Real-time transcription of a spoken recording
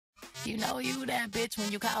You know you that bitch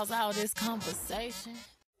when you cause all this conversation.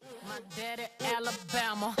 My daddy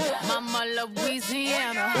Alabama, mama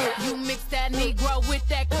Louisiana. You mix that Negro with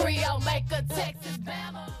that Creole, make a Texas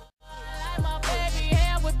Bama. I like my baby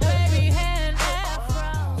hair with baby hair and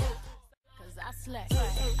afro. Cause I slay,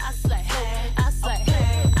 I slay, I slay,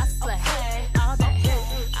 I slay, all day,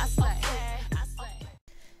 I slay, I slay.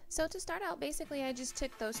 So to start out, basically I just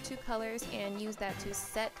took those two colors and used that to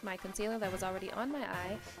set my concealer that was already on my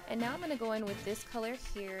eye. And now I'm going to go in with this color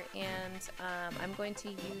here, and I'm going to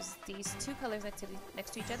use these two colors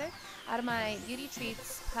next to each other out of my Beauty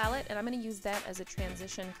Treats palette, and I'm going to use that as a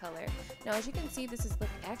transition color. Now as you can see, this is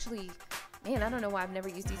actually, man, I don't know why I've never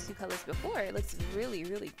used these two colors before. It looks really,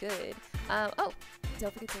 really good. Oh,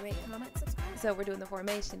 don't forget to rate, comment, subscribe. So we're doing the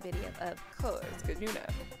formation video, of course, because you know,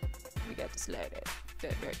 we got to slide it.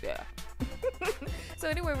 Right there. So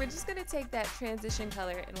anyway, we're just going to take that transition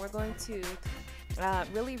color and we're going to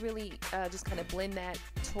really just kind of blend that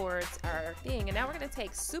towards our thing. And now we're going to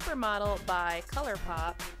take Supermodel by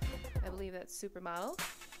ColourPop. I believe that's Supermodel.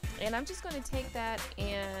 And I'm just going to take that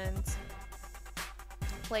and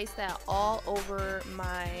place that all over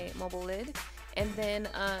my mobile lid. And then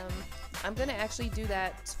I'm going to actually do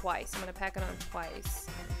that twice. I'm going to pack it on twice.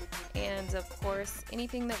 And of course,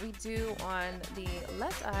 anything that we do on the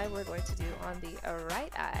left eye, we're going to do on the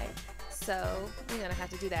right eye. So we're going to have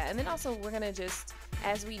to do that. And then also we're going to just,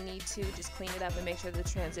 as we need to, just clean it up and make sure the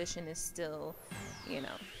transition is still, you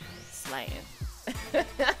know, slaying.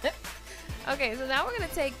 Okay, so now we're going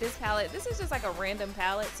to take this palette. This is just like a random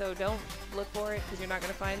palette, so don't look for it because you're not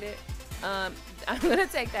going to find it. I'm going to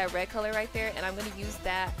take that red color right there, and I'm going to use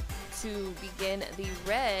that to begin the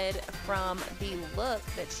red from the look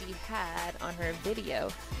that she had on her video.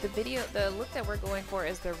 The look that we're going for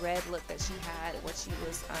is the red look that she had when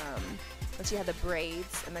she had the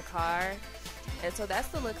braids in the car. And so that's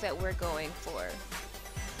the look that we're going for.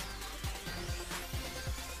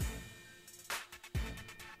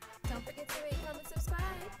 Don't forget to rate, comment, subscribe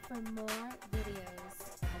for more videos.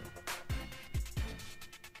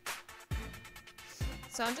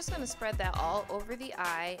 So I'm just going to spread that all over the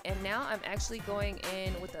eye, and now I'm actually going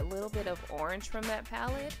in with a little bit of orange from that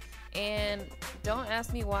palette. And don't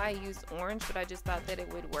ask me why I used orange, but I just thought that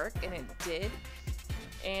it would work, and it did.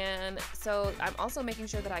 And so I'm also making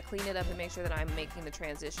sure that I clean it up and make sure that I'm making the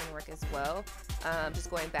transition work as well. Just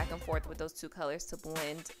going back and forth with those two colors to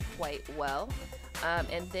blend quite well.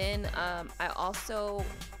 And then I also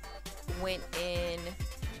went in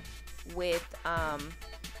with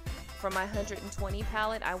from my 120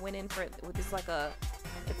 palette, I went in with this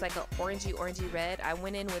it's like a orangey red. I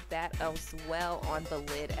went in with that as well on the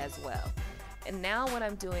lid as well. And now what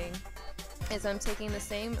I'm doing is I'm taking the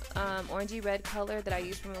same orangey red color that I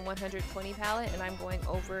used from the 120 palette, and I'm going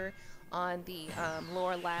over on the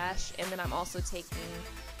lower lash, and then I'm also taking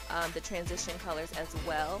the transition colors as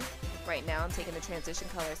well. Right now I'm taking the transition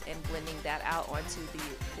colors and blending that out onto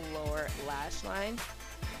the lower lash line.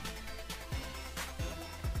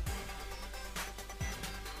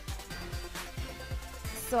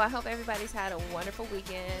 So I hope everybody's had a wonderful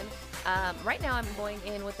weekend. Right now I'm going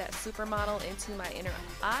in with that Supermodel into my inner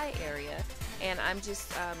eye area, and I'm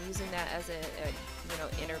just using that as a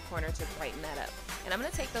inner corner to brighten that up. And I'm going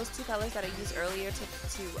to take those two colors that I used earlier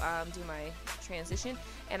to do my transition,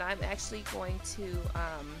 and I'm actually going to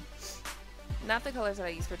not the colors that I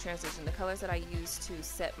use for transition, the colors that I use to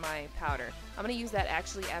set my powder. I'm going to use that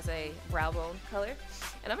actually as a brow bone color.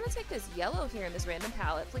 And I'm going to take this yellow here in this random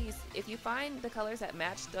palette. Please, if you find the colors that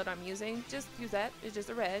match that I'm using, just use that. It's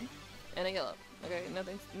just a red and a yellow. Okay,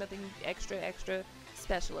 nothing extra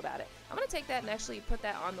special about it. I'm going to take that and actually put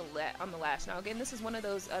that on the lash. Now again, this is one of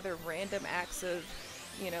those other random acts of,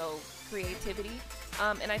 creativity.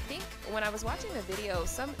 And I think when I was watching the video,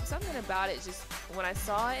 something about it, just when I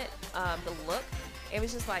saw it, the look, it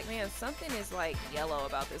was just like, man, something is like yellow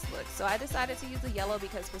about this look. So I decided to use the yellow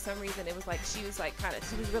because for some reason it was like she was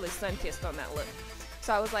really sun-kissed on that look.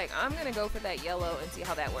 So I was like, I'm gonna go for that yellow and see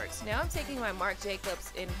how that works. Now I'm taking my Marc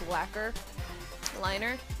Jacobs in Blacker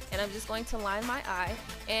liner, and I'm just going to line my eye.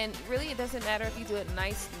 And really, it doesn't matter if you do it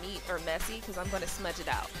nice, neat, or messy, because I'm going to smudge it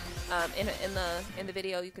out. In the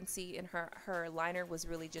video, you can see her liner was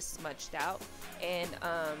really just smudged out, and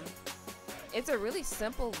it's a really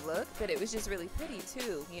simple look, but it was just really pretty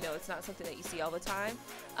too. It's not something that you see all the time,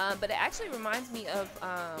 but it actually reminds me of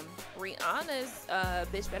Rihanna's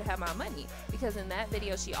 "Bitch Better Have My Money," because in that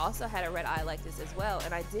video she also had a red eye like this as well,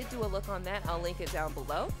 and I did do a look on that. I'll link it down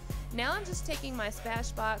below. Now I'm just taking my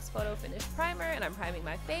Smashbox Photo Finish Primer and I'm priming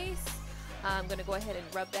my face. I'm going to go ahead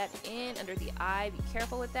and rub that in under the eye. Be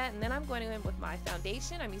careful with that. And then I'm going in with my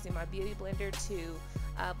foundation. I'm using my Beauty Blender to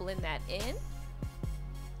blend that in.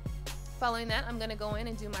 Following that, I'm going to go in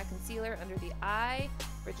and do my concealer under the eye,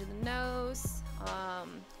 bridge of the nose,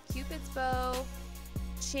 Cupid's bow,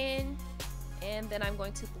 chin, and then I'm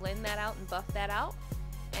going to blend that out and buff that out.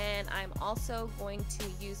 And I'm also going to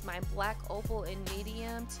use my black opal in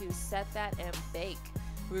medium to set that and bake.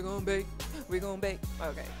 We're gonna bake, we're gonna bake.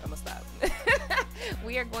 Okay, I'm gonna stop.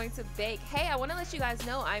 We are going to bake. Hey, I want to let you guys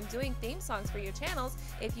know I'm doing theme songs for your channels.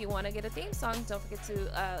 If you want to get a theme song, don't forget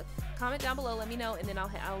to comment down below, let me know, and then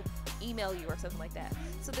I'll email you or something like that.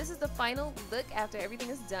 So this is the final look after everything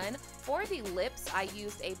is done. For the lips, I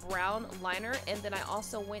used a brown liner, and then I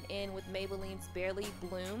also went in with Maybelline's Barely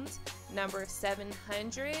Bloomed number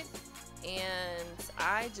 700. And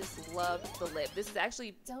I just love the lip. This is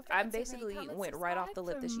actually, I basically went right off the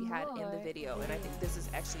lip that she had in the video, and I think this is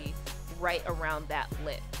actually right around that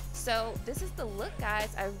lip. So this is the look,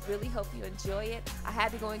 guys. I really hope you enjoy it. I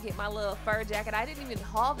had to go and get my little fur jacket. I didn't even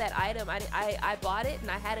haul that item. I bought it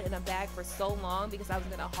and I had it in a bag for so long because I was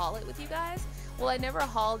gonna haul it with you guys. Well, I never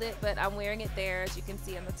hauled it, but I'm wearing it there, as you can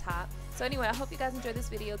see on the top. So anyway, I hope you guys enjoyed this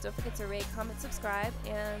video. Don't forget to rate, comment, subscribe,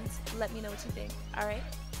 and let me know what you think. All right,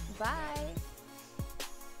 bye.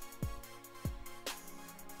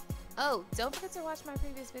 Oh, don't forget to watch my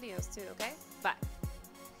previous videos too, okay? Bye.